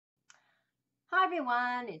Hi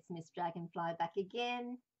everyone, it's Miss Dragonfly back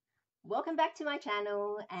again. Welcome back to my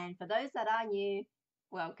channel, and for those that are new,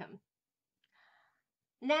 welcome.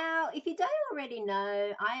 Now, if you don't already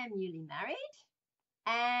know, I am newly married,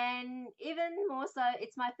 and even more so,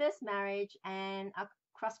 it's my first marriage and a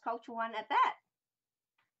cross-cultural one at that.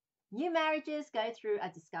 New marriages go through a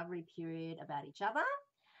discovery period about each other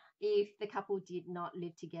if the couple did not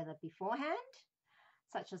live together beforehand,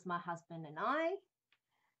 such as my husband and I.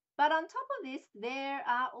 But on top of this, there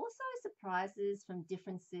are also surprises from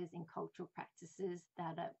differences in cultural practices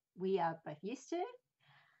that we are both used to.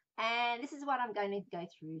 And this is what I'm going to go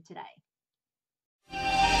through today.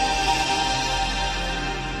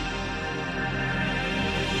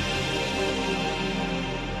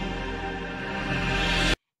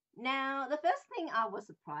 Now, the first thing I was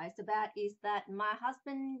surprised about is that my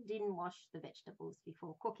husband didn't wash the vegetables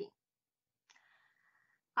before cooking.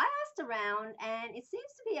 I asked around, and it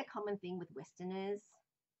seems to be a common thing with Westerners.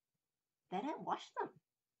 They don't wash them.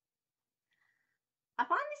 I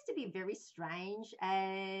find this to be very strange,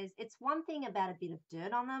 as it's one thing about a bit of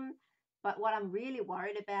dirt on them, but what I'm really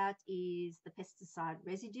worried about is the pesticide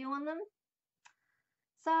residue on them.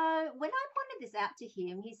 So when I pointed this out to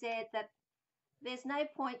him, he said that there's no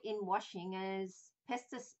point in washing, as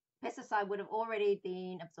pesticide would have already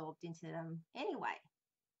been absorbed into them anyway.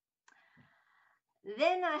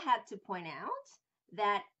 Then I had to point out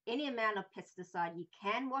that any amount of pesticide you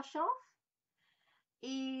can wash off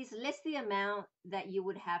is less the amount that you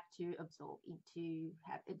would have to absorb into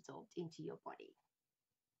your body.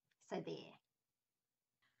 So there.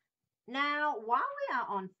 Now, while we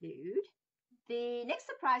are on food, the next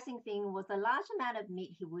surprising thing was the large amount of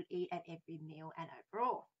meat he would eat at every meal and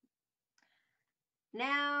overall.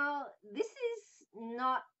 Now, this is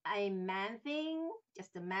not a man thing,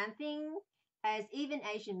 just a man thing, as even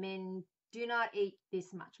Asian men do not eat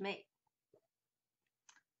this much meat.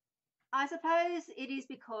 I suppose it is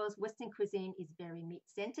because Western cuisine is very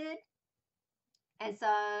meat-centered. And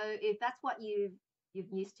so if that's what you're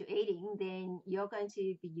used to eating, then you're going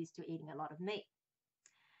to be used to eating a lot of meat.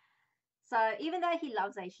 So even though he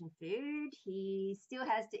loves Asian food, he still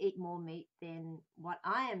has to eat more meat than what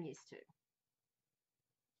I am used to.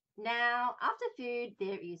 Now, after food,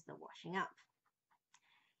 there is the washing up.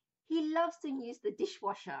 He loves to use the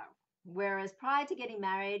dishwasher, whereas prior to getting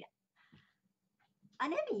married, I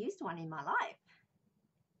never used one in my life.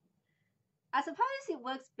 I suppose it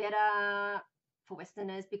works better for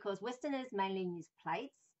Westerners because Westerners mainly use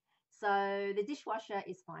plates, so the dishwasher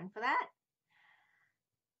is fine for that.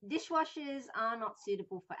 Dishwashers are not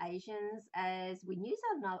suitable for Asians, as we use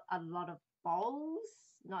a lot of bowls,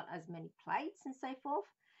 not as many plates and so forth.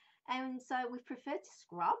 And so we prefer to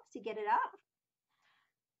scrub to get it up.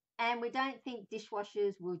 And we don't think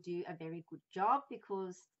dishwashers will do a very good job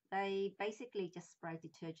because they basically just spray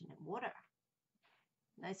detergent and water.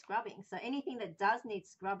 No scrubbing. So anything that does need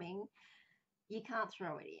scrubbing, you can't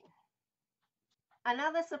throw it in.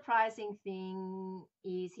 Another surprising thing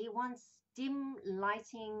is he wants dim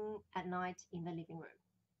lighting at night in the living room.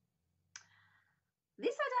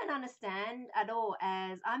 This I don't understand at all,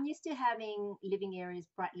 as I'm used to having living areas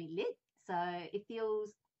brightly lit, so it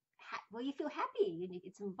feels you feel happy.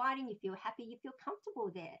 It's inviting, you feel happy, you feel comfortable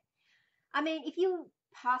there. I mean, if you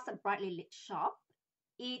pass a brightly lit shop,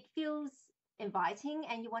 it feels inviting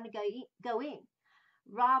and you want to go in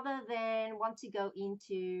rather than want to go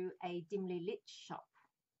into a dimly lit shop.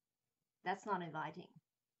 That's not inviting.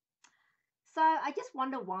 So I just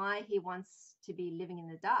wonder why he wants to be living in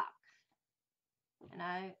the dark. You know,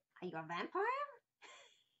 are you a vampire?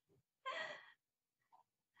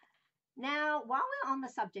 Now, while we're on the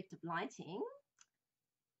subject of lighting,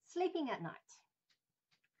 sleeping at night.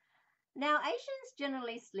 Now, Asians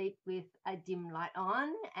generally sleep with a dim light on,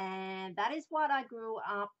 and that is what I grew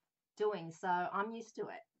up doing, so I'm used to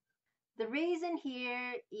it. The reason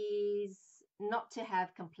here is not to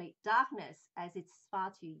have complete darkness, as it's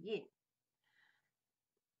far too yin.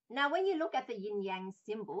 Now, when you look at the yin-yang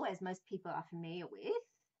symbol, as most people are familiar with,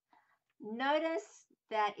 notice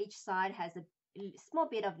that each side has a small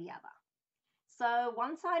bit of the other. So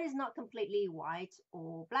one side is not completely white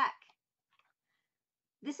or black.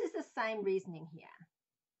 This is the same reasoning here,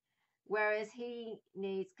 whereas he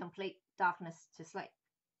needs complete darkness to sleep.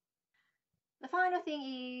 The final thing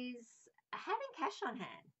is having cash on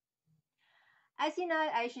hand. As you know,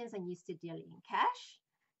 Asians are used to dealing in cash,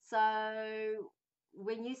 so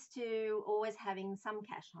we're used to always having some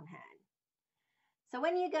cash on hand. So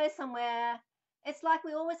when you go somewhere, it's like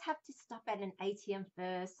we always have to stop at an ATM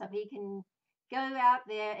first so he can go out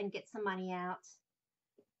there and get some money out.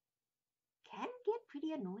 Can get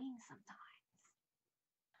pretty annoying sometimes.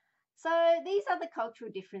 So these are the cultural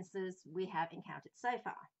differences we have encountered so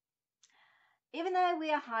far. Even though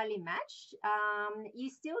we are highly matched, you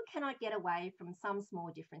still cannot get away from some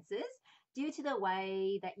small differences due to the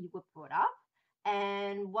way that you were brought up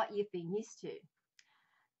and what you've been used to.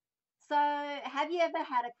 So, have you ever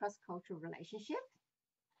had a cross-cultural relationship?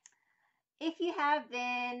 If you have,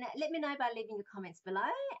 then let me know by leaving your comments below.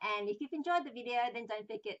 And if you've enjoyed the video, then don't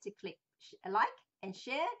forget to click like and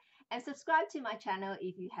share and subscribe to my channel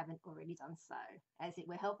if you haven't already done so, as it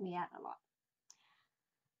will help me out a lot.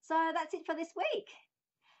 So that's it for this week.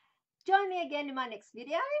 Join me again in my next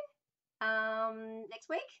video next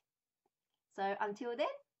week. So until then,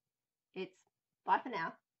 it's bye for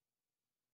now.